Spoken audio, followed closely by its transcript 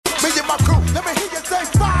Me and my crew, let me hear you say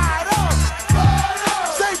fired up.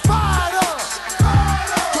 Say fired up.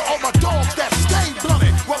 To all my dogs that stay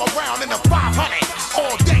blunted, roll around in the 500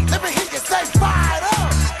 all day. Let me hear you say fired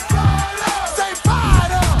up. Say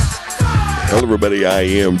fired up. Hello, everybody. I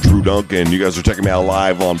am Drew Duncan. You guys are checking me out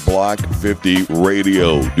live on Block 50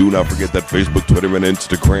 Radio. Do not forget that Facebook, Twitter, and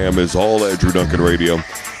Instagram is all at Drew Duncan Radio.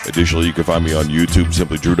 Additionally, you can find me on YouTube,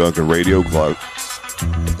 simply Drew Duncan Radio.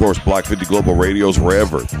 Of course, Block 50 Global Radios,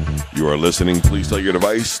 wherever you are listening. Please tell your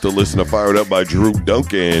device to listen to Fired Up by Drew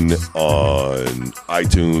Duncan on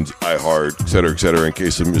iTunes, iHeart, etc. In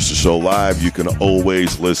case you missed the show live, you can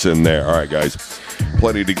always listen there. All right, guys,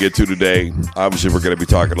 plenty to get to today. Obviously, we're going to be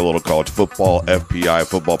talking a little college football, FPI,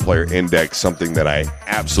 Football Player Index, something that I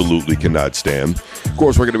absolutely cannot stand. Of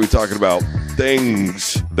course, we're going to be talking about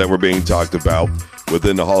things that were being talked about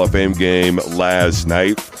within the Hall of Fame game last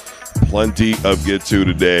night. Plenty of get to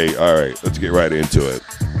today. All right, let's get right into it.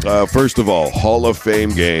 First of all, Hall of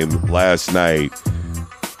Fame game last night.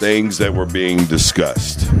 Things that were being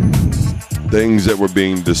discussed. Things that were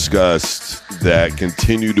being discussed that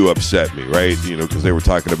continue to upset me, right? You know, because they were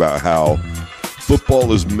talking about how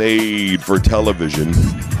football is made for television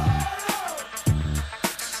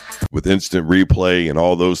with instant replay and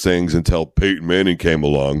all those things until Peyton Manning came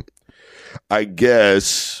along. I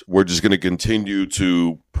guess we're just going to continue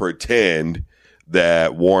to pretend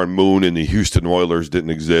that Warren Moon and the Houston Oilers didn't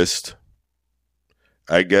exist.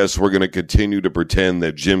 I guess we're going to continue to pretend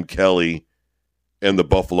that Jim Kelly and the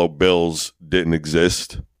Buffalo Bills didn't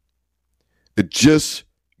exist. It just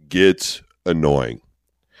gets annoying.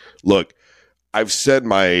 Look, I've said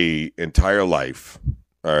my entire life,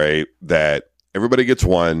 all right, that everybody gets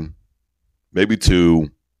one, maybe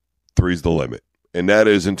two, three's the limit. And that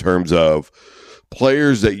is in terms of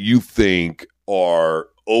players that you think are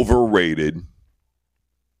overrated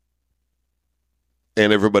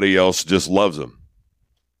and everybody else just loves them.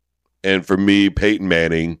 And for me, Peyton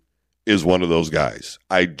Manning is one of those guys.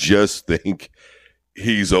 I just think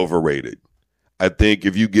he's overrated. I think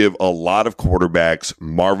if you give a lot of quarterbacks,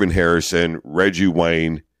 Marvin Harrison, Reggie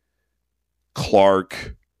Wayne,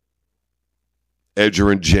 Clark,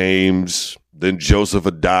 Edgerrin James, then Joseph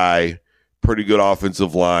Adai, pretty good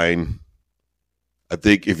offensive line. I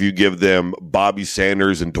think if you give them Bobby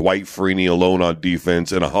Sanders and Dwight Freeney alone on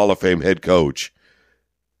defense and a Hall of Fame head coach,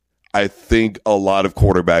 I think a lot of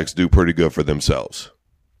quarterbacks do pretty good for themselves.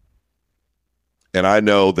 And I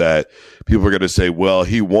know that people are going to say, well,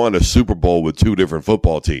 he won a Super Bowl with two different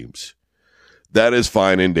football teams. That is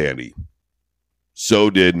fine and dandy. So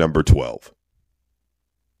did number 12.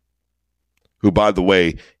 Who, by the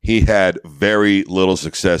way, he had very little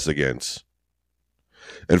success against.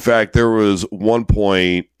 In fact, there was one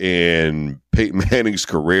point in Peyton Manning's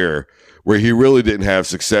career where he really didn't have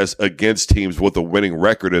success against teams with a winning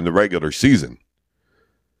record in the regular season.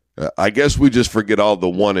 I guess we just forget all the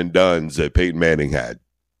one and dones that Peyton Manning had.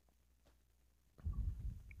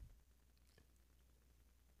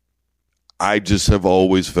 I just have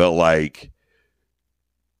always felt like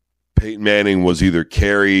Peyton Manning was either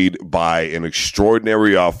carried by an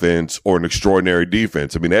extraordinary offense or an extraordinary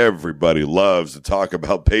defense. I mean, everybody loves to talk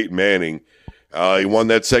about Peyton Manning. He won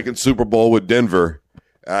that second Super Bowl with Denver.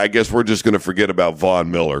 I guess we're just going to forget about Von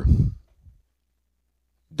Miller,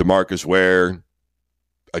 DeMarcus Ware,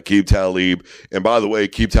 Aqib Talib. And by the way,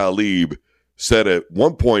 Aqib Talib said at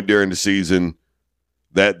one point during the season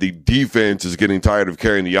that the defense is getting tired of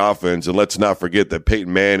carrying the offense. And let's not forget that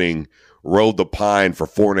Peyton Manning rode the pine for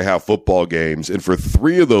 4.5 football games, and for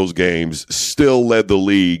 3 of those games still led the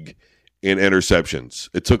league in interceptions.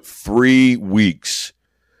 It took 3 weeks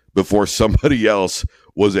before somebody else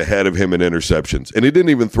was ahead of him in interceptions. And he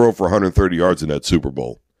didn't even throw for 130 yards in that Super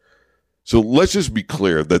Bowl. So let's just be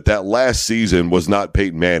clear that that last season was not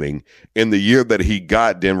Peyton Manning. In the year that he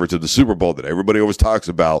got Denver to the Super Bowl that everybody always talks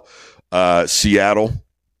about, Seattle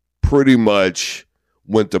pretty much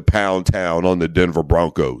went to pound town on the Denver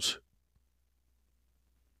Broncos.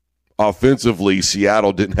 Offensively,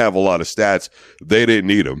 Seattle didn't have a lot of stats. They didn't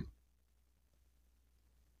need them.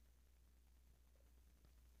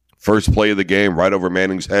 First play of the game, right over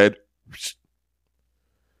Manning's head.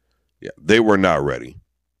 Yeah, they were not ready.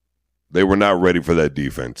 They were not ready for that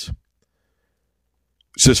defense.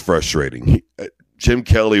 It's just frustrating. Jim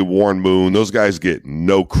Kelly, Warren Moon, those guys get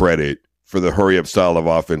no credit for the hurry-up style of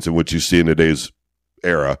offense in which you see in today's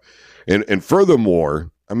era. And furthermore,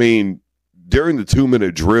 I mean, during the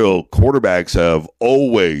 2-minute drill, quarterbacks have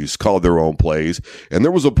always called their own plays. And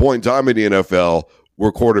there was a point in time in the NFL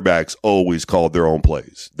where quarterbacks always called their own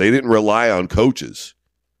plays. They didn't rely on coaches.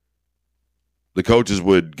 The coaches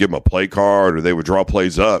would give them a play card or they would draw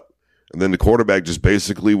plays up. And then the quarterback just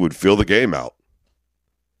basically would fill the game out.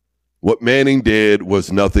 What Manning did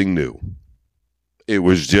was nothing new. It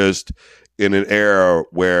was just in an era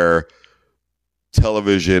where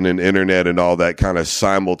television and internet and all that kind of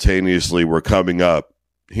simultaneously were coming up.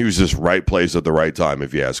 He was just right place at the right time,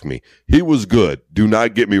 if you ask me. He was good. Do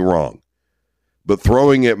not get me wrong. But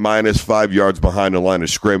throwing it minus 5 yards behind the line of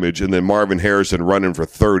scrimmage and then Marvin Harrison running for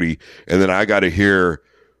 30, and then I got to hear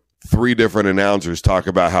 3 different announcers talk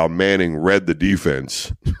about how Manning read the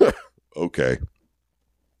defense. Okay.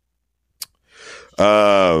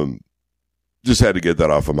 Just had to get that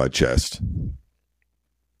off of my chest.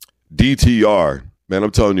 DTR, man,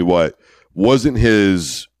 I'm telling you what, wasn't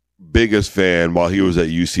his biggest fan while he was at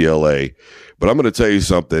UCLA. But I'm going to tell you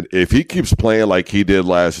something. If he keeps playing like he did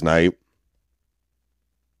last night,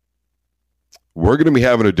 we're going to be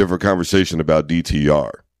having a different conversation about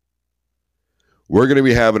DTR. We're going to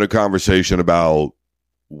be having a conversation about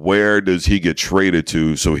where does he get traded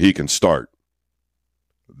to so he can start.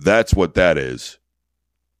 That's what that is.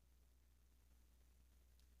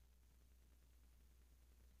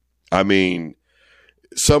 I mean,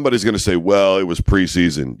 somebody's going to say, well, it was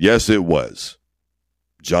preseason. Yes, it was.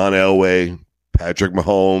 John Elway, Patrick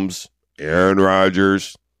Mahomes, Aaron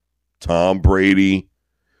Rodgers, Tom Brady,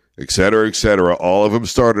 et cetera, all of them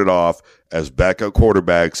started off as backup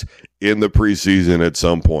quarterbacks in the preseason at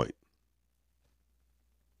some point.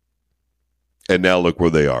 And now look where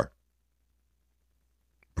they are.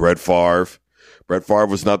 Brett Favre. Brett Favre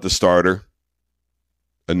was not the starter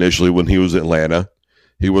initially when he was in Atlanta.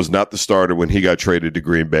 He was not the starter when he got traded to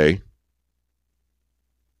Green Bay.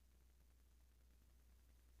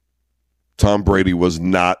 Tom Brady was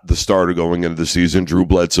not the starter going into the season. Drew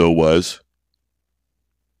Bledsoe was.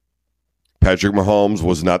 Patrick Mahomes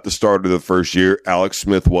was not the starter the first year. Alex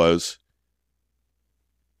Smith was.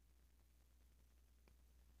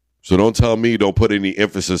 So don't tell me don't put any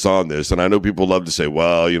emphasis on this. And I know people love to say,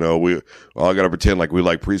 well, you know, we all got to pretend like we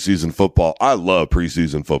like preseason football. I love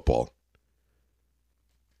preseason football.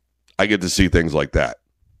 I get to see things like that.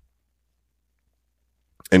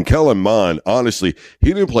 And Kellen Mond, honestly, he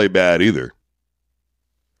didn't play bad either.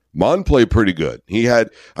 Mond played pretty good. He had,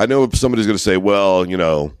 I know somebody's going to say, well, you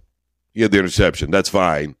know, he had the interception. That's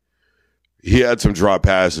fine. He had some drop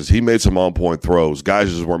passes. He made some on-point throws. Guys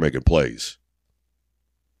just weren't making plays.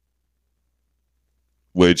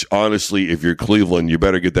 Which, honestly, if you're Cleveland, you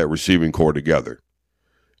better get that receiving core together.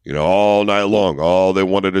 You know, all night long, all they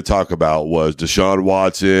wanted to talk about was Deshaun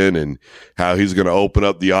Watson and how he's going to open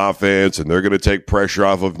up the offense and they're going to take pressure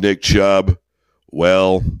off of Nick Chubb.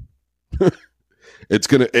 Well,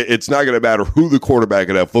 it's not going to matter who the quarterback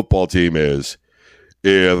of that football team is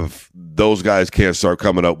if those guys can't start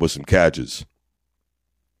coming up with some catches.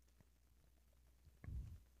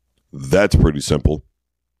 That's pretty simple.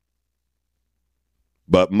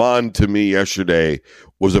 But Mond, to me, yesterday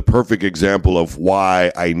was a perfect example of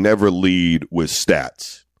why I never lead with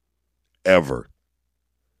stats. Ever.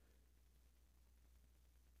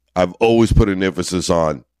 I've always put an emphasis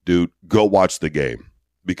on, dude, go watch the game.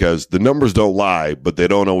 Because the numbers don't lie, but they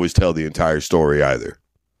don't always tell the entire story either.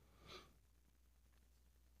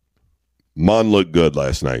 Mond looked good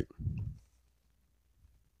last night.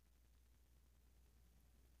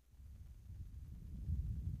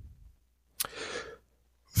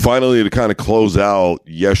 Finally, to kind of close out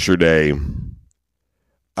yesterday,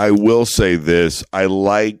 I will say this. I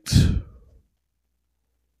liked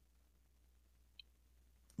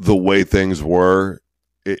the way things were.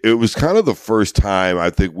 It was kind of the first time I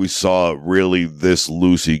think we saw really this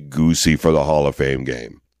loosey-goosey for the Hall of Fame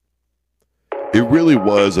game. It really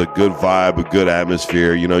was a good vibe, a good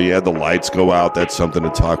atmosphere. You know, you had the lights go out. That's something to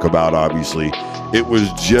talk about, obviously. It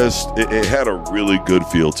was just, it had a really good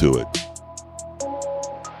feel to it.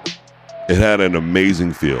 It had an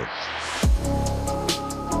amazing feel.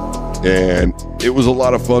 And it was a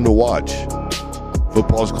lot of fun to watch.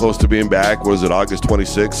 Football's close to being back. Was it August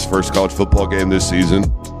 26th? First college football game this season.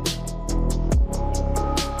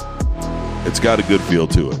 It's got a good feel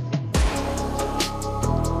to it.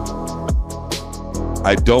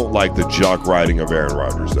 I don't like the jock riding of Aaron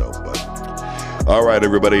Rodgers, though. But all right,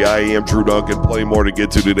 everybody, I am Drew Duncan. Plenty more to get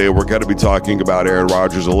to today. We're going to be talking about Aaron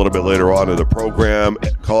Rodgers a little bit later on in the program.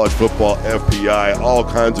 College football, FPI, all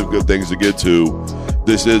kinds of good things to get to.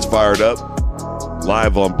 This is Fired Up,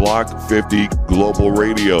 live on Block 50 Global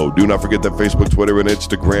Radio. Do not forget that Facebook, Twitter, and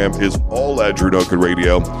Instagram is all at Drew Duncan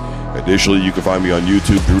Radio. Additionally, you can find me on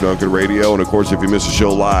YouTube, Drew Duncan Radio. And, of course, if you miss a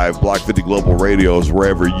show live, Block 50 Global Radio is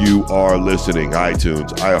wherever you are listening. iTunes,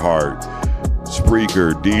 iHeart,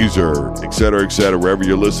 Spreaker, Deezer, etc., wherever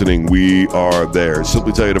you're listening, we are there.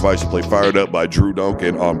 Simply tell your device to play Fired Up by Drew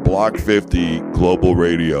Duncan on Block 50 Global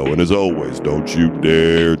Radio. And as always, don't you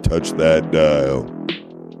dare touch that dial.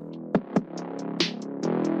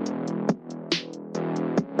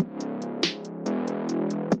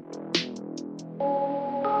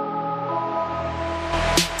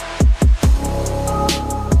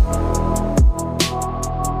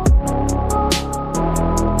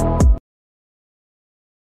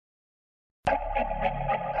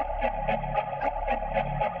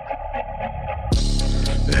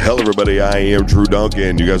 Hello, everybody. I am Drew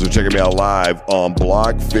Duncan. You guys are checking me out live on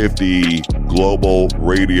Block 50 Global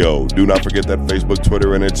Radio. Do not forget that Facebook,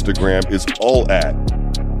 Twitter, and Instagram is all at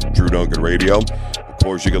Drew Duncan Radio. Of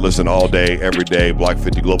course, you can listen all day, every day. Block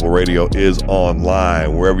 50 Global Radio is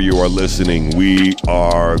online. Wherever you are listening, we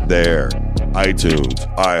are there.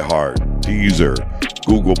 iTunes, iHeart, Deezer,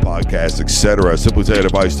 Google Podcasts, etc. Simply tell your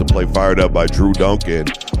device to play Fired Up by Drew Duncan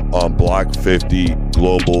on Block 50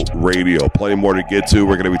 Global Radio. Plenty more to get to.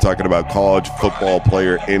 We're going to be talking about college football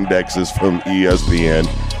player indexes from ESPN.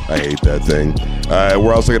 I hate that thing.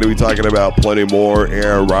 We're also going to be talking about plenty more.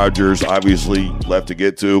 Aaron Rodgers, obviously, left to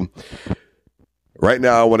get to. Right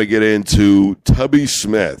now, I want to get into Tubby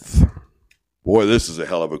Smith. Boy, this is a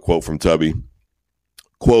hell of a quote from Tubby.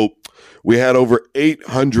 Quote, "We had over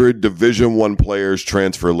 800 Division I players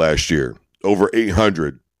transfer last year. Over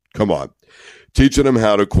 800. Come on. Teaching them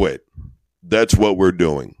how to quit. That's what we're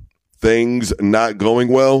doing. Things not going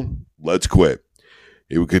well, let's quit."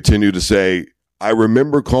 He would continue to say, "I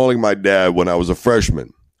remember calling my dad when I was a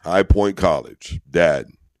freshman, High Point College. Dad,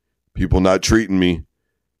 people not treating me,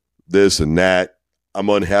 this and that. I'm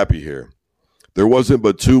unhappy here. There wasn't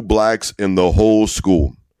but 2 blacks in the whole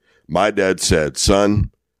school. My dad said,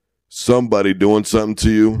 'Son, somebody doing something to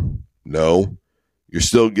you? No. You're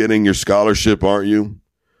still getting your scholarship, aren't you?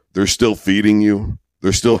 They're still feeding you.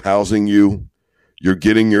 They're still housing you. You're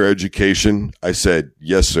getting your education.' I said,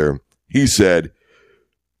 'Yes, sir.' He said,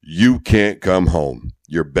 'You can't come home.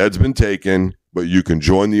 Your bed's been taken, but you can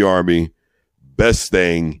join the Army.' Best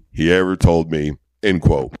thing he ever told me," end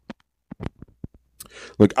quote.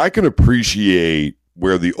 Look, I can appreciate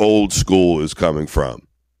where the old school is coming from,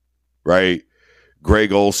 right?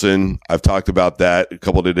 Greg Olson, I've talked about that a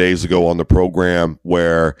couple of days ago on the program,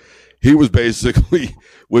 where he was basically,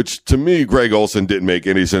 which to me, Greg Olson didn't make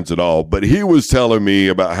any sense at all, but he was telling me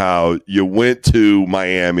about how you went to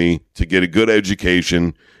Miami to get a good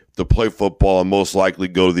education, to play football, and most likely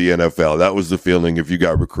go to the NFL. That was the feeling if you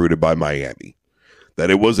got recruited by Miami,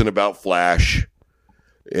 that it wasn't about flash.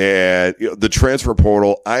 And the transfer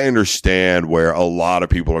portal, I understand where a lot of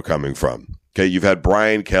people are coming from. Okay, you've had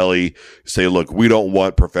Brian Kelly say, look, we don't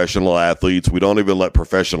want professional athletes. We don't even let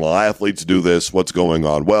professional athletes do this. What's going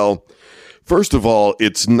on? Well, first of all,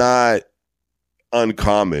 it's not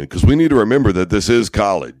uncommon, because we need to remember that this is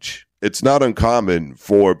college. It's not uncommon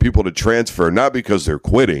for people to transfer, not because they're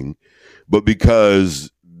quitting, but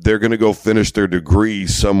because they're going to go finish their degree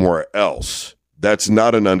somewhere else. That's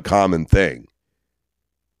not an uncommon thing.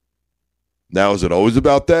 Now, is it always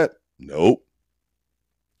about that? Nope.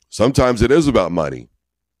 Sometimes it is about money.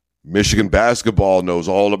 Michigan basketball knows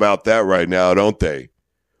all about that right now, don't they?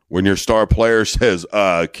 When your star player says,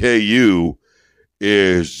 KU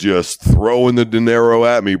is just throwing the dinero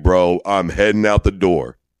at me, bro, I'm heading out the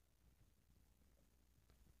door.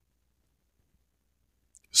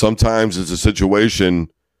 Sometimes it's a situation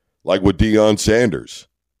like with Deion Sanders.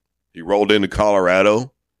 He rolled into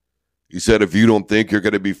Colorado. He said, if you don't think you're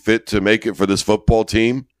going to be fit to make it for this football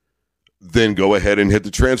team, then go ahead and hit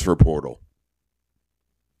the transfer portal.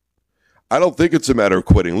 I don't think it's a matter of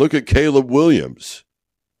quitting. Look at Caleb Williams.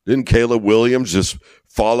 Didn't Caleb Williams just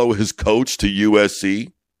follow his coach to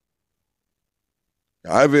USC?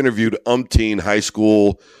 I've interviewed umpteen high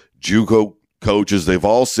school JUCO coaches. They've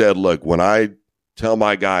all said, look, when I tell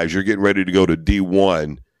my guys you're getting ready to go to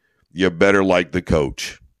D1, you better like the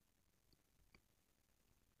coach.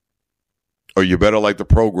 Or you better like the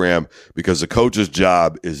program, because the coach's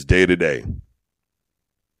job is day to day.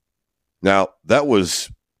 Now, that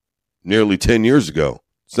was nearly 10 years ago.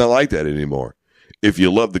 It's not like that anymore. If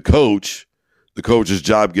you love the coach's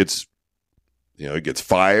job gets, he gets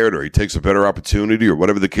fired, or he takes a better opportunity, or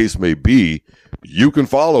whatever the case may be, you can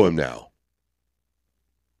follow him now.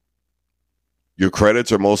 Your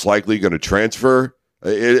credits are most likely going to transfer.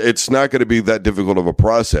 It's not going to be that difficult of a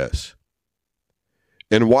process.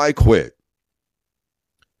 And why quit?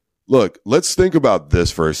 Look, let's think about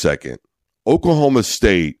this for a second. Oklahoma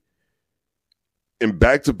State, in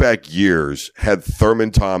back-to-back years, had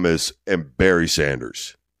Thurman Thomas and Barry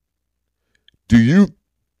Sanders. Do you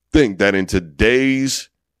think that in today's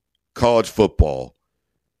college football,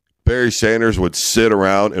 Barry Sanders would sit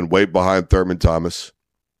around and wait behind Thurman Thomas?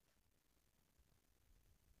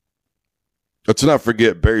 Let's not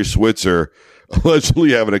forget Barry Switzer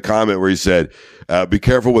allegedly having a comment where he said, be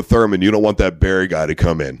careful with Thurman. You don't want that Barry guy to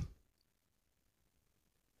come in.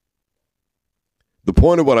 The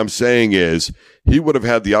point of what I'm saying is he would have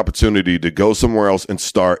had the opportunity to go somewhere else and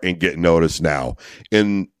start and get noticed now.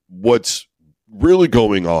 And what's really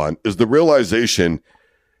going on is the realization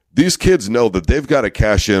these kids know that they've got to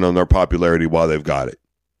cash in on their popularity while they've got it.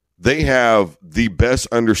 They have the best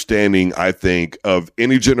understanding, I think, of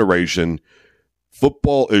any generation.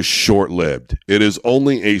 Football is short-lived. It is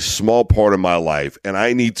only a small part of my life, and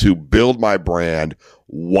I need to build my brand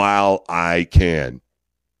while I can.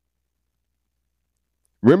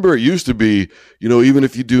 Remember, it used to be, even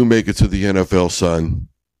if you do make it to the NFL, son,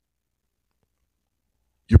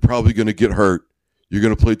 you're probably going to get hurt. You're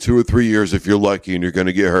going to play 2 or 3 years if you're lucky, and you're going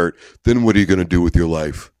to get hurt. Then what are you going to do with your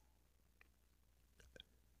life?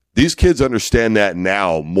 These kids understand that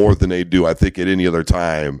now more than they do, I think, at any other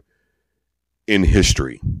time in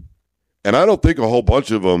history. And I don't think a whole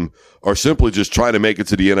bunch of them are simply just trying to make it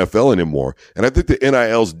to the NFL anymore. And I think the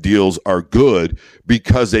NIL's deals are good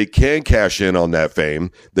because they can cash in on that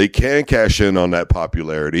fame. They can cash in on that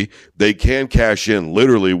popularity. They can cash in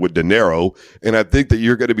literally with dinero. And I think that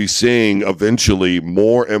you're going to be seeing eventually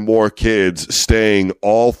more and more kids staying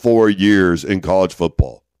all 4 years in college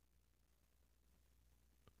football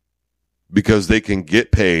because they can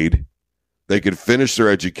get paid. They can finish their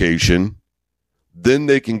education. Then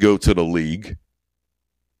they can go to the league.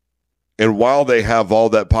 And while they have all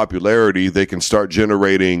that popularity, they can start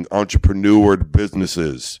generating entrepreneur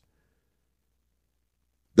businesses.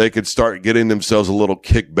 They can start getting themselves a little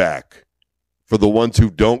kickback for the ones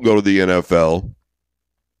who don't go to the NFL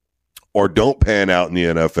or don't pan out in the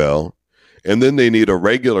NFL. And then they need a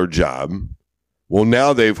regular job. Well,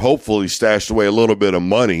 now they've hopefully stashed away a little bit of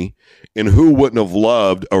money. And who wouldn't have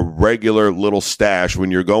loved a regular little stash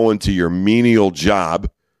when you're going to your menial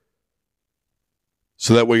job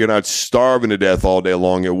so that way you're not starving to death all day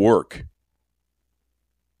long at work?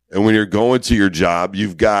 And when you're going to your job,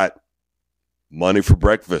 you've got money for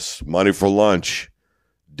breakfast, money for lunch,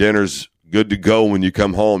 dinner's good to go when you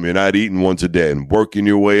come home. You're not eating once a day and working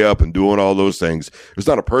your way up and doing all those things. There's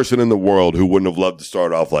not a person in the world who wouldn't have loved to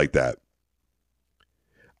start off like that.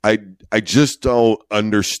 I just don't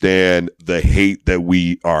understand the hate that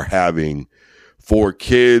we are having for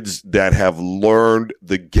kids that have learned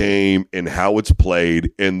the game and how it's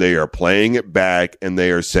played, and they are playing it back, and they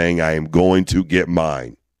are saying, I am going to get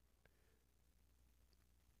mine.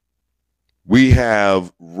 We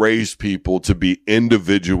have raised people to be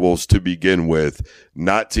individuals to begin with,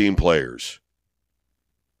 not team players.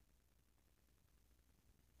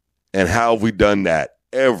 And how have we done that?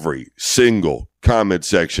 Every single comment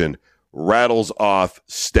section rattles off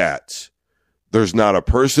stats. There's not a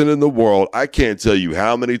person in the world, I can't tell you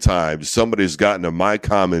how many times somebody's gotten to my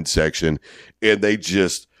comment section and they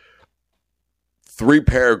just 3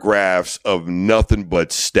 paragraphs of nothing but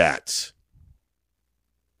stats.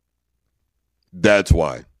 That's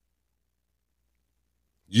why.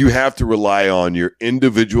 You have to rely on your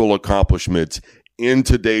individual accomplishments in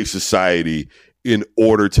today's society in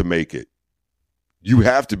order to make it. You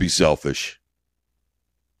have to be selfish.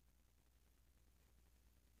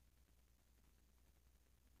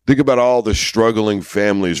 Think about all the struggling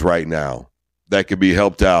families right now that could be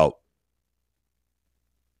helped out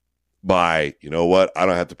by, I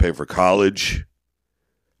don't have to pay for college.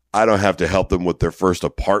 I don't have to help them with their first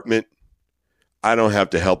apartment. I don't have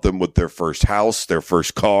to help them with their first house, their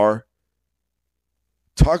first car.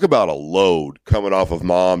 Talk about a load coming off of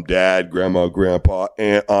mom, dad, grandma, grandpa,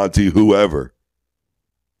 aunt, auntie, whoever.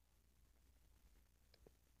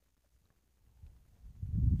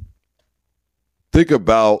 Think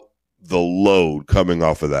about the load coming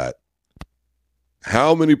off of that.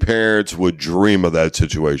 How many parents would dream of that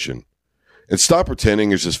situation? And stop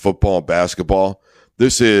pretending it's just football and basketball.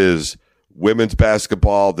 This is women's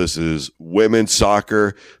basketball. This is women's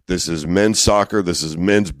soccer. This is men's soccer. This is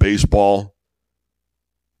men's baseball,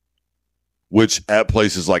 which at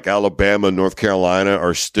places like Alabama, North Carolina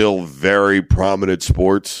are still very prominent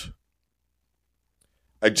sports.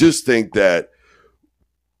 I just think that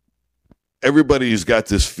everybody's got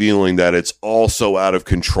this feeling that it's all so out of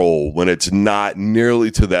control when it's not nearly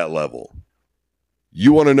to that level.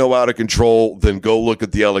 You want to know out of control, then go look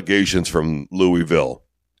at the allegations from Louisville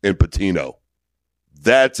and Patino.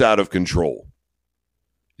 That's out of control.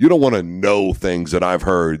 You don't want to know things that I've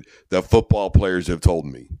heard that football players have told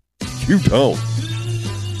me. You don't.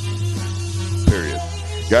 Period.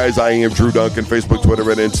 Guys, I am Drew Duncan. Facebook, Twitter,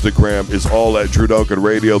 and Instagram is all at Drew Duncan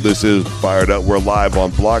Radio. This is Fired Up. We're live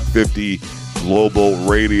on Block 50 Global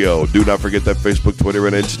Radio. Do not forget that Facebook, Twitter,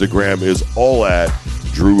 and Instagram is all at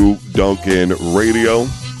Drew Duncan Radio.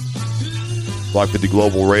 Block 50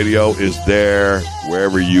 Global Radio is there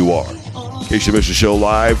wherever you are. In case you missed the show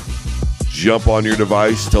live, jump on your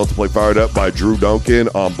device. Tell it to play Fired Up by Drew Duncan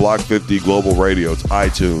on Block 50 Global Radio. It's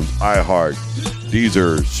iTunes, iHeart,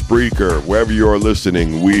 Deezer, Spreaker, wherever you are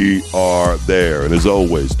listening, we are there. And as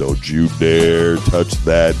always, don't you dare touch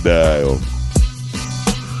that dial.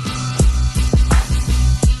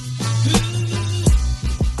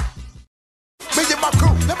 Me and my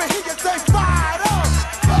crew, let me hear you say fired up.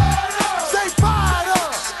 Say fired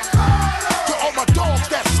up. To all my dogs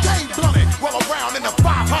that stay blunted, roll around in the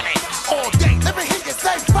 500 all day. Let me hear you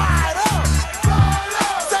say fired up.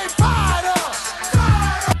 Say fired up.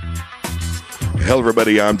 Hello,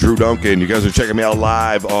 everybody. I'm Drew Duncan. You guys are checking me out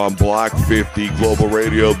live on Block 50 Global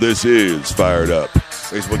Radio. This is Fired Up.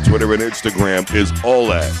 Facebook, Twitter, and Instagram is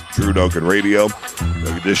all at Drew Duncan Radio.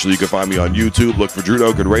 Additionally, you can find me on YouTube. Look for Drew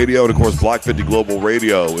Duncan Radio. And, of course, Block 50 Global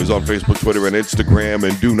Radio is on Facebook, Twitter, and Instagram.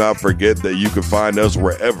 And do not forget that you can find us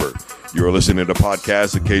wherever you are listening to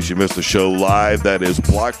podcasts. In case you missed the show live, that is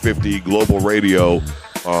Block 50 Global Radio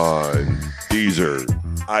on Deezer,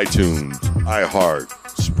 iTunes, iHeart,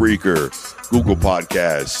 Spreaker, Google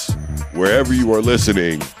Podcasts. Wherever you are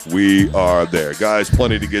listening, we are there. Guys,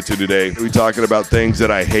 plenty to get to today. We're talking about things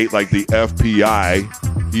that I hate, like the FPI,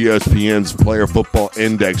 ESPN's Player Football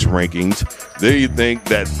Index rankings. They think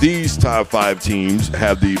that these top 5 teams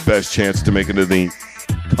have the best chance to make it to the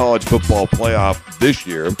college football playoff this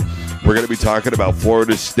year. We're going to be talking about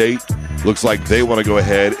Florida State. Looks like they want to go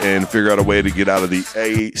ahead and figure out a way to get out of the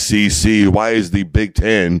ACC. Why is the Big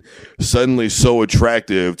Ten suddenly so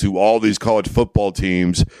attractive to all these college football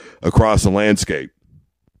teams across the landscape?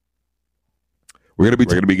 We're going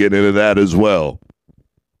to be getting into that as well.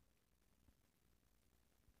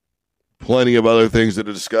 Plenty of other things to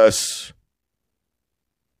discuss.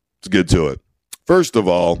 Let's get to it. First of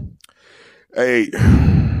all,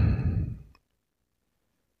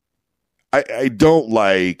 I don't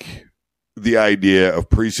like the idea of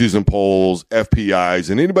preseason polls, FPIs,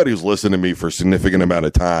 and anybody who's listened to me for a significant amount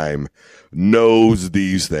of time knows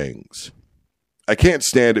these things. I can't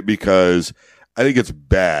stand it because I think it's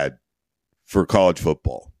bad for college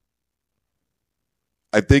football.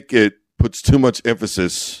 I think it puts too much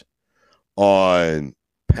emphasis on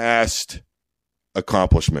past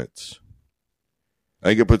accomplishments. I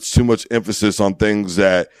think it puts too much emphasis on things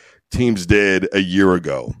that teams did a year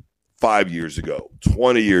ago, 5 years ago,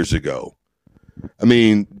 20 years ago. I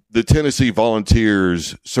mean, the Tennessee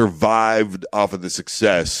Volunteers survived off of the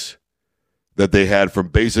success that they had from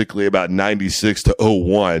basically about 96 to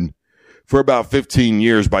 01 for about 15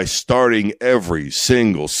 years by starting every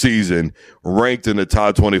single season ranked in the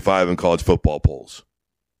top 25 in college football polls.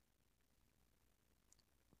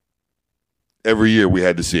 Every year we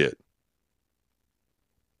had to see it.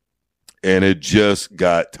 And it just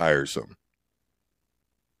got tiresome.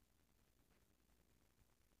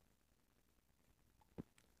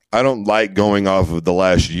 I don't like going off of the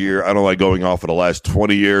last year. I don't like going off of the last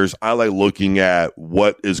 20 years. I like looking at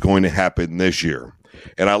what is going to happen this year.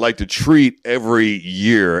 And I like to treat every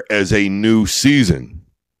year as a new season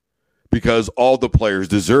because all the players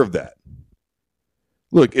deserve that.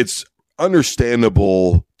 Look, it's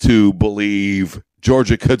understandable to believe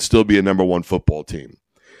Georgia could still be a number 1 football team.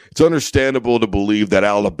 It's understandable to believe that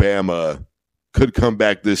Alabama could come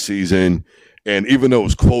back this season. And even though it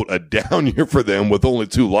was, quote, a down year for them with only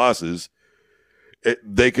 2 losses,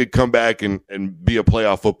 they could come back and be a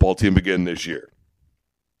playoff football team again this year.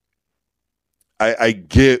 I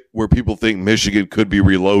get where people think Michigan could be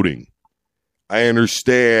reloading. I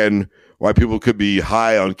understand why people could be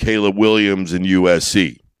high on Caleb Williams and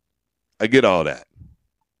USC. I get all that.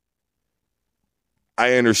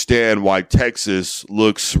 I understand why Texas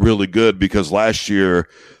looks really good because last year,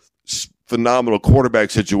 phenomenal quarterback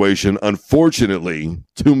situation. Unfortunately,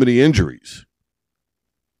 too many injuries,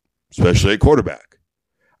 especially at quarterback.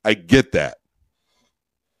 I get that.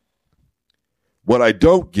 What I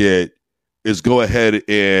don't get is go ahead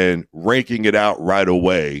and ranking it out right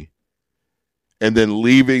away and then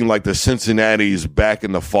leaving like the Cincinnati's back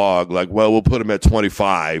in the fog. Like, well, we'll put them at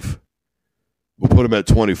 25. We'll put them at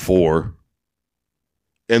 24.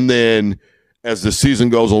 And then as the season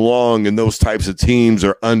goes along and those types of teams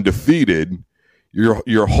are undefeated,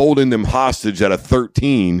 you're holding them hostage at a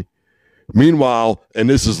 13. Meanwhile, and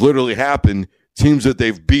this has literally happened, teams that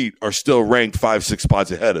they've beat are still ranked 5-6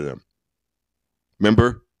 spots ahead of them.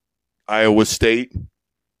 Remember? Iowa State?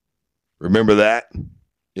 Remember that?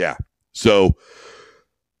 Yeah. So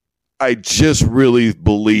I just really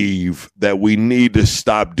believe that we need to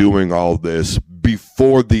stop doing all this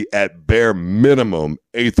before the, at bare minimum,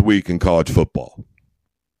 8th week in college football.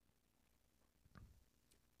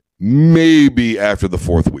 Maybe after the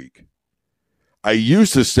 4th week. I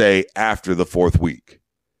used to say after the 4th week.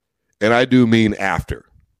 And I do mean after.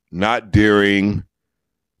 Not during,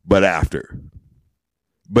 but after.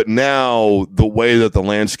 But now the way that the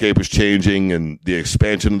landscape is changing and the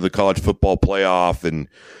expansion of the college football playoff and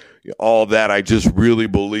all that, I just really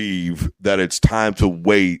believe that it's time to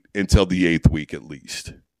wait until the 8th week at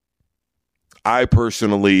least. I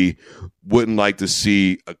personally wouldn't like to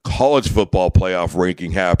see a college football playoff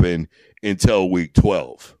ranking happen until week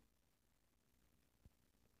 12.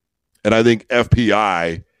 And I think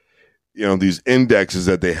FPI, these indexes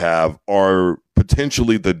that they have are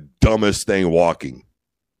potentially the dumbest thing walking.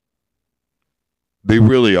 They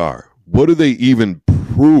really are. What do they even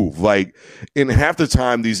prove? Like, in half the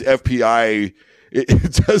time, these FPI,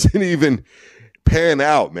 it doesn't even pan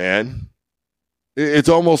out, man. It's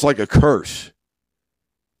almost like a curse.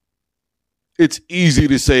 It's easy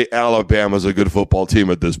to say Alabama's a good football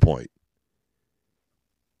team at this point.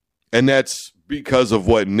 And that's because of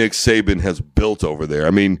what Nick Saban has built over there.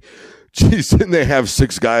 I mean, geez, didn't they have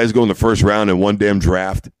 6 guys go in the first round in one damn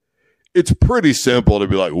draft? It's pretty simple to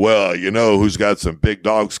be like, well, who's got some big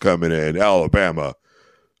dogs coming in? Alabama.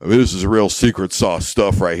 I mean, this is real secret sauce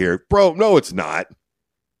stuff right here. Bro, no, it's not.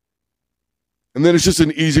 And then it's just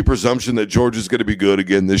an easy presumption that Georgia's going to be good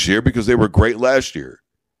again this year because they were great last year.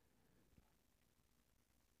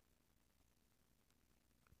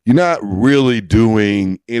 You're not really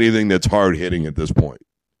doing anything that's hard-hitting at this point.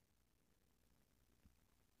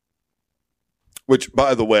 Which,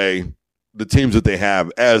 by the way, the teams that they have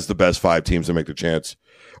as the best 5 teams that make the chance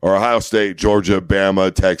are Ohio State, Georgia,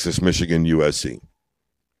 Bama, Texas, Michigan, USC.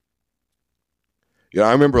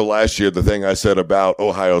 I remember last year the thing I said about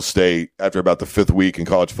Ohio State after about the 5th week in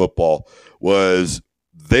college football was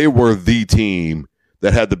they were the team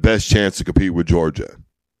that had the best chance to compete with Georgia.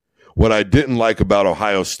 What I didn't like about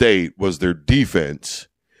Ohio State was their defense,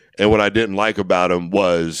 and what I didn't like about them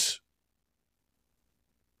was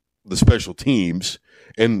the special teams,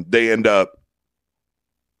 and they end up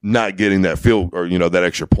not getting that field or, that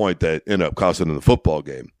extra point that ended up costing them the football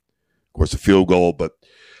game. Of course, a field goal, but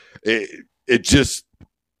it just,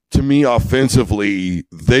 to me, offensively,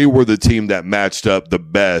 they were the team that matched up the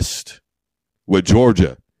best with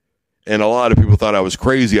Georgia. And a lot of people thought I was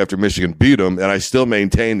crazy after Michigan beat them, and I still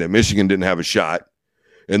maintain that Michigan didn't have a shot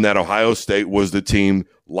and that Ohio State was the team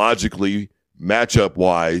logically,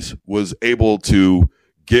 matchup-wise, was able to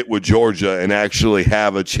get with Georgia and actually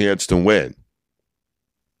have a chance to win.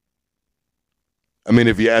 I mean,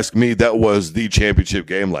 if you ask me, that was the championship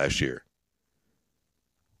game last year.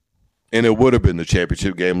 And it would have been the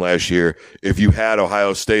championship game last year if you had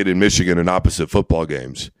Ohio State and Michigan in opposite football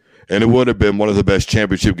games. And it would have been one of the best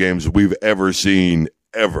championship games we've ever seen,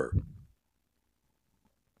 ever.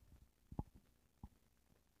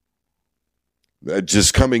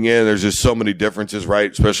 Just coming in, there's just so many differences,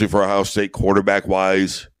 right? Especially for Ohio State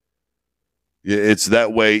quarterback-wise. It's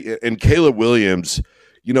that way. And Caleb Williams,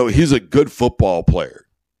 he's a good football player.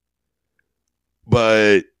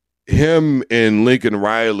 But him and Lincoln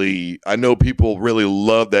Riley, I know people really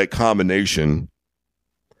love that combination.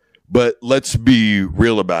 But let's be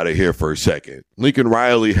real about it here for a second. Lincoln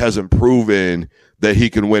Riley hasn't proven that he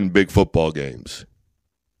can win big football games.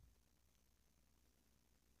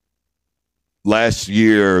 Last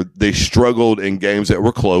year, they struggled in games that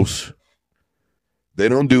were close. They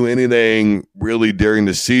don't do anything really during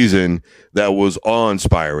the season that was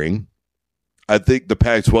awe-inspiring. I think the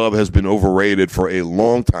Pac-12 has been overrated for a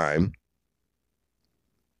long time.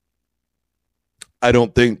 I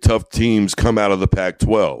don't think tough teams come out of the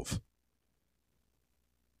Pac-12.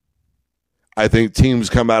 I think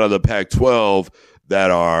teams come out of the Pac-12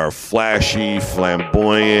 that are flashy,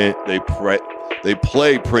 flamboyant. They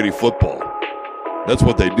play pretty football. That's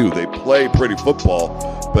what they do. They play pretty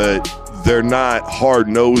football, but they're not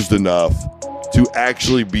hard-nosed enough to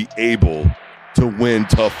actually be able to win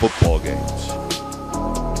tough football games.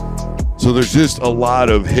 So there's just a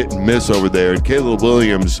lot of hit and miss over there. And Caleb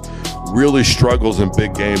Williams really struggles in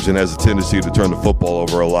big games and has a tendency to turn the football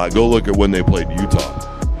over a lot. Go look at when they played Utah.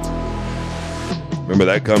 Remember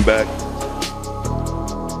that comeback?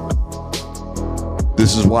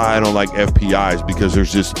 This is why I don't like FPIs, because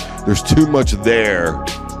there's too much there.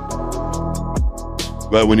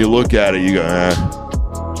 But when you look at it, you go,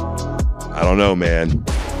 I don't know, man.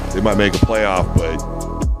 They might make a playoff, but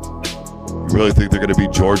you really think they're going to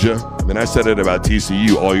beat Georgia? I mean, I said it about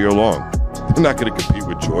TCU all year long. They're not going to compete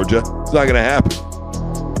with Georgia. It's not going to happen.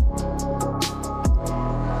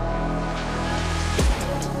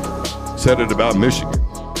 Said it about Michigan.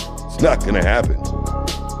 It's not going to happen.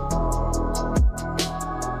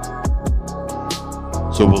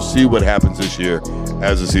 So we'll see what happens this year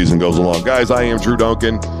as the season goes along. Guys, I am Drew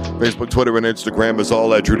Duncan. Facebook, Twitter, and Instagram is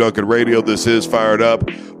all at Drew Duncan Radio. This is Fired Up.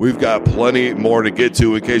 We've got plenty more to get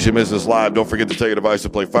to. In case you missed this live, don't forget to tell your device to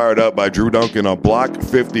play Fired Up by Drew Duncan on Block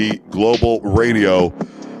 50 Global Radio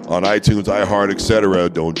on iTunes, iHeart, etc.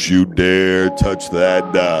 Don't you dare touch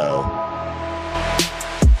that dial.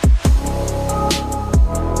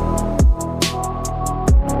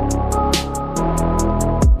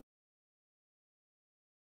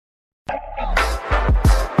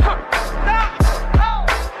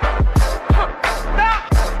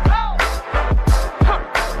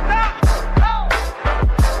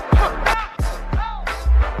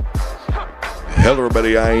 Hello,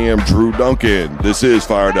 everybody. I am Drew Duncan. This is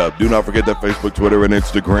Fired Up. Do not forget that Facebook, Twitter, and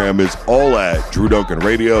Instagram is all at Drew Duncan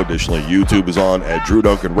Radio. Additionally, YouTube is on at Drew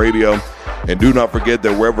Duncan Radio. And do not forget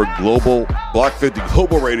that wherever Block 50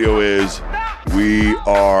 Global Radio is, we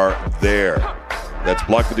are there. That's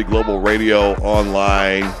Block 50 Global Radio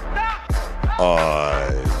online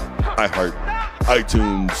on iHeart,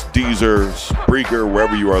 iTunes, Deezer, Spreaker,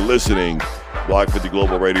 wherever you are listening. Block 50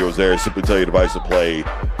 Global Radio is there. Simply tell your device to play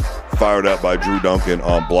Fired Up by Drew Duncan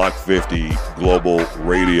on Block 50 Global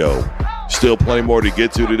Radio. Still plenty more to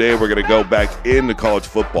get to today. We're going to go back into college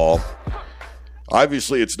football.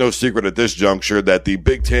 Obviously, it's no secret at this juncture that the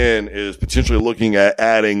Big Ten is potentially looking at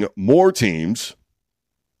adding more teams,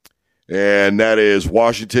 and that is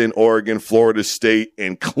Washington, Oregon, Florida State,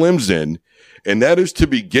 and Clemson. And that is to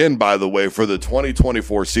begin, by the way, for the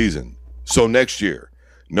 2024 season. So next year.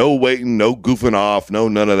 No waiting, no goofing off, no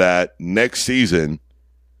none of that. Next season,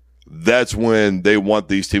 that's when they want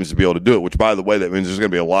these teams to be able to do it, which, by the way, that means there's going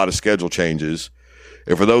to be a lot of schedule changes.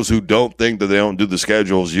 And for those who don't think that they don't do the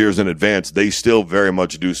schedules years in advance, they still very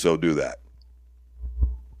much do that.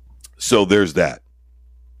 So there's that.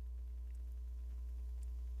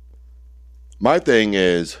 My thing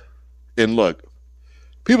is, and look,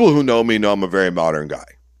 people who know me know I'm a very modern guy.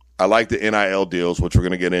 I like the NIL deals, which we're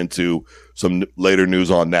going to get into some later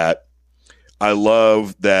news on that. I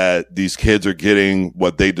love that these kids are getting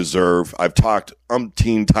what they deserve. I've talked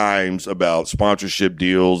umpteen times about sponsorship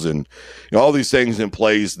deals and all these things in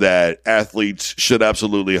place that athletes should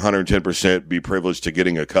absolutely 110% be privileged to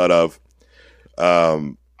getting a cut of. I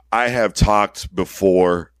have talked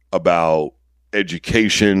before about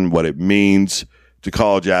education, what it means to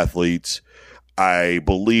college athletes. I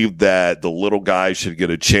believe that the little guys should get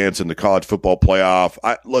a chance in the college football playoff.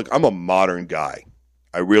 Look, I'm a modern guy.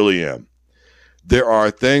 I really am. There are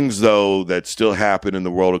things, though, that still happen in the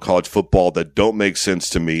world of college football that don't make sense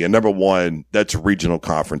to me. And number one, that's regional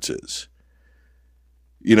conferences.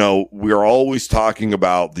 We're always talking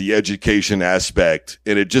about the education aspect,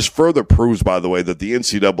 and it just further proves, by the way, that the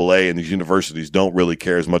NCAA and these universities don't really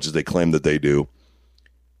care as much as they claim that they do.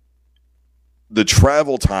 The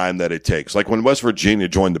travel time that it takes, like when West Virginia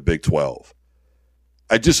joined the Big 12,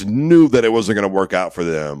 I just knew that it wasn't going to work out for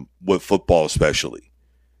them with football especially.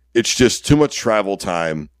 It's just too much travel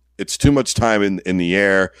time. It's too much time in the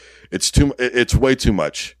air. It's way too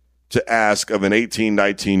much to ask of an 18,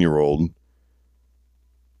 19-year-old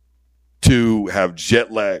to have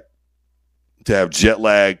jet lag,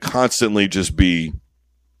 constantly just be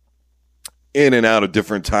in and out of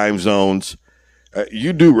different time zones.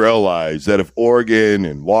 You do realize that if Oregon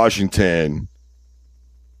and Washington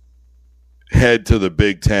head to the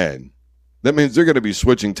Big Ten, that means they're going to be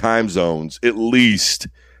switching time zones at least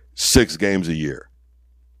 6 games a year.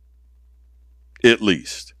 At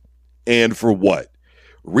least. And for what?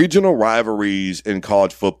 Regional rivalries in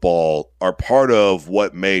college football are part of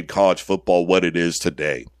what made college football what it is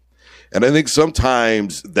today. And I think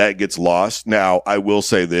sometimes that gets lost. Now, I will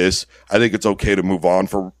say this. I think it's okay to move on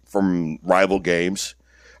from rival games.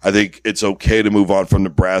 I think it's okay to move on from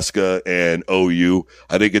Nebraska and OU.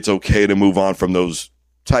 I think it's okay to move on from those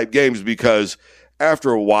type games because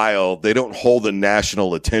after a while, they don't hold the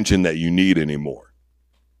national attention that you need anymore.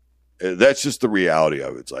 That's just the reality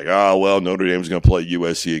of it. It's like, Notre Dame's going to play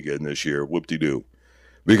USC again this year. Whoop-de-doo.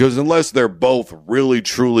 Because unless they're both really,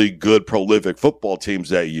 truly good, prolific football teams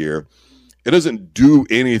that year, it doesn't do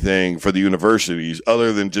anything for the universities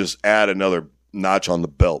other than just add another notch on the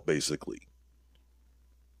belt, basically.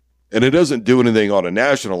 And it doesn't do anything on a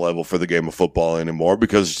national level for the game of football anymore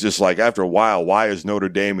because it's just like after a while, why is Notre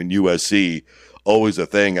Dame and USC always a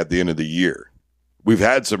thing at the end of the year? We've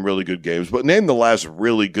had some really good games, but name the last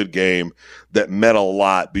really good game that meant a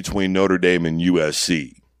lot between Notre Dame and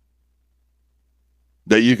USC.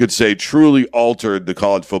 that you could say truly altered the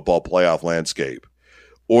college football playoff landscape,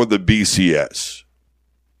 or the BCS.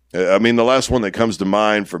 I mean, the last one that comes to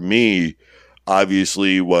mind for me,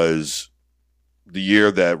 obviously, was the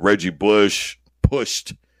year that Reggie Bush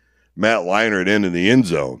pushed Matt Leinart into the end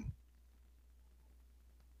zone.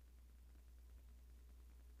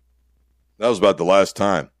 That was about the last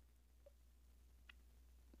time.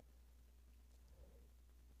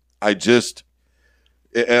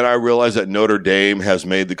 And I realize that Notre Dame has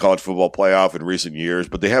made the college football playoff in recent years,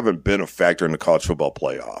 but they haven't been a factor in the college football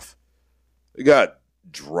playoff. They got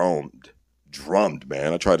drummed,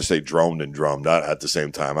 man. I tried to say droned and drummed, not at the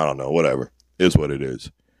same time. I don't know, whatever. It is what it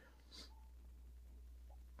is.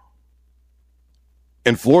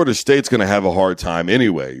 And Florida State's going to have a hard time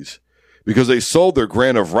anyways, because they sold their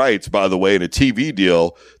grant of rights, by the way, in a TV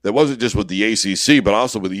deal that wasn't just with the ACC, but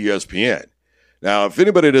also with ESPN. Now, if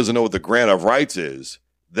anybody doesn't know what the grant of rights is,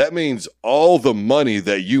 that means all the money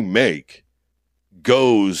that you make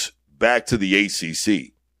goes back to the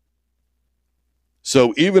ACC.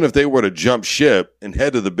 So even if they were to jump ship and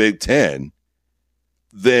head to the Big Ten,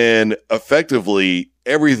 then effectively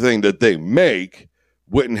everything that they make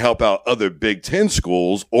wouldn't help out other Big Ten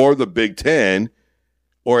schools or the Big Ten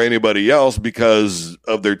or anybody else because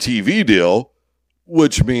of their TV deal,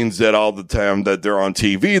 which means that all the time that they're on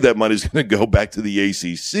TV, that money's going to go back to the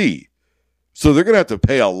ACC. So they're going to have to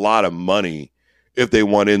pay a lot of money if they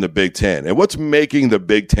want in the Big Ten. And what's making the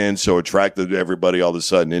Big Ten so attractive to everybody all of a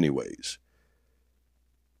sudden anyways?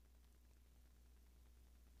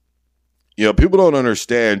 You know, people don't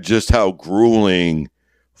understand just how grueling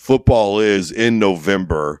football is in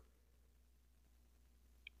November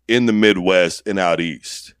in the Midwest and out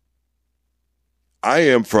east. I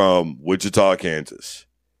am from Wichita, Kansas,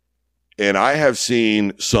 and I have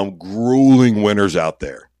seen some grueling winters out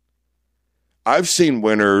there. I've seen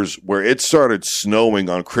winters where it started snowing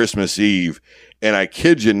on Christmas Eve, and I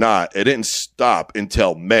kid you not, it didn't stop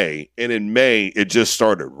until May, and in May, it just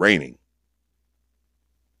started raining.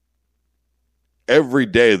 Every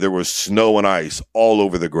day there was snow and ice all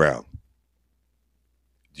over the ground.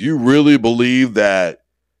 Do you really believe that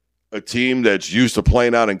a team that's used to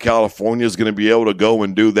playing out in California is going to be able to go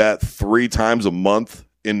and do that 3 times a month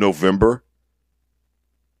in November?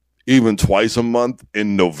 Even twice a month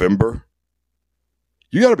in November?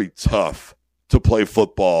 You got to be tough to play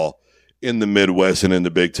football in the Midwest and in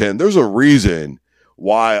the Big Ten. There's a reason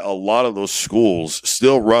why a lot of those schools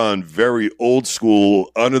still run very old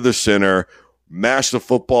school, under the center, mash the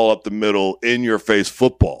football up the middle, in-your-face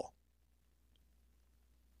football.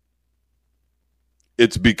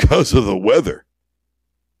 It's because of the weather.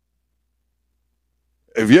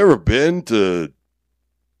 Have you ever been to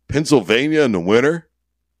Pennsylvania in the winter?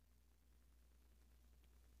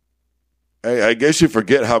 I guess you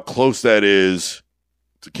forget how close that is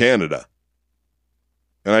to Canada.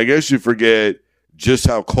 And I guess you forget just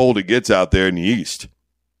how cold it gets out there in the east.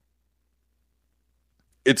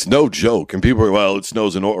 It's no joke. And people are, well, it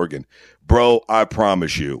snows in Oregon. Bro, I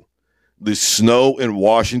promise you, the snow in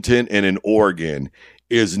Washington and in Oregon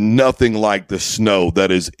is nothing like the snow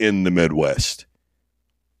that is in the Midwest.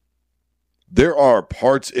 There are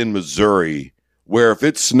parts in Missouri where if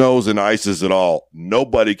it snows and ices at all,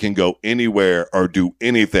 nobody can go anywhere or do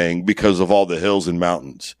anything because of all the hills and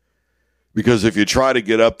mountains. Because if you try to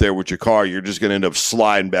get up there with your car, you're just going to end up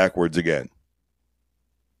sliding backwards again.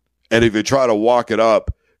 And if you try to walk it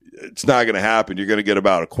up, it's not going to happen. You're going to get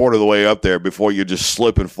about a quarter of the way up there before you just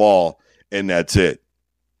slip and fall, and that's it.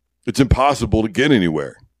 It's impossible to get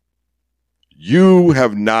anywhere. You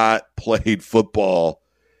have not played football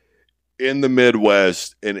in the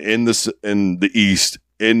Midwest and in the East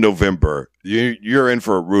in November. You're in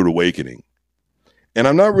for a rude awakening. And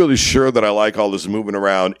I'm not really sure that I like all this moving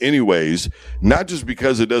around anyways, not just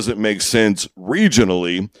because it doesn't make sense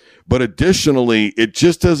regionally, but additionally, it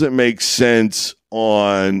just doesn't make sense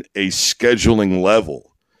on a scheduling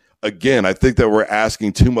level. Again, I think that we're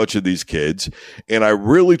asking too much of these kids, and I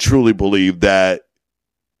really, truly believe that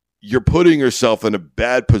you're putting yourself in a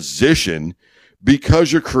bad position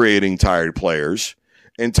because you're creating tired players,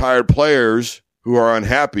 and tired players who are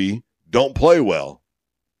unhappy don't play well.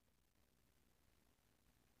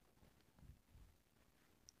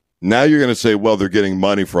 Now you're going to say, well, they're getting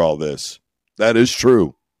money for all this. That is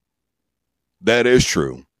true. That is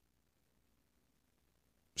true.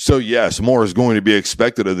 So, yes, more is going to be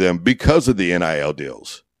expected of them because of the NIL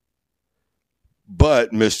deals.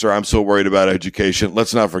 But, mister, I'm so worried about education.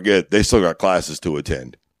 Let's not forget, they still got classes to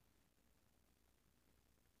attend.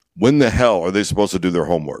 When the hell are they supposed to do their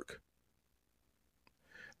homework?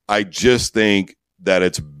 I just think that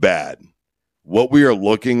it's bad what we are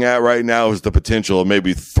looking at right now is the potential of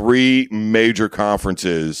maybe 3 major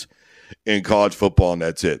conferences in college football, and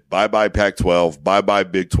that's it. Bye-bye Pac-12, bye-bye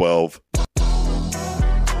Big 12.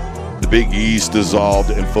 The Big East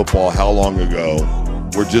dissolved in football how long ago?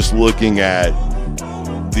 We're just looking at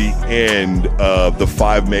the end of the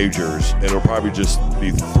 5 majors. It'll probably just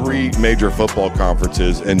be 3 major football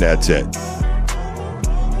conferences, and that's it.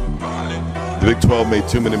 The Big 12 made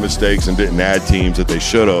too many mistakes and didn't add teams that they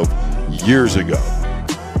should have years ago.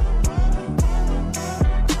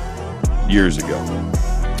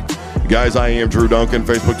 Guys, I am Drew Duncan.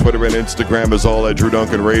 Facebook, Twitter, and Instagram is all at Drew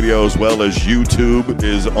Duncan Radio, as well as YouTube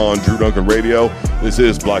is on Drew Duncan Radio. This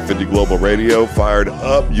is Block 50 Global Radio. Fired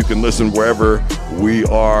up. You can listen wherever we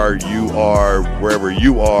are, you are, wherever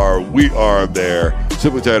you are, we are there.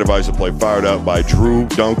 Simply tell your device to play Fired Up by Drew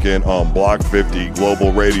Duncan on Block 50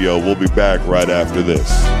 Global Radio. We'll be back right after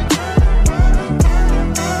this.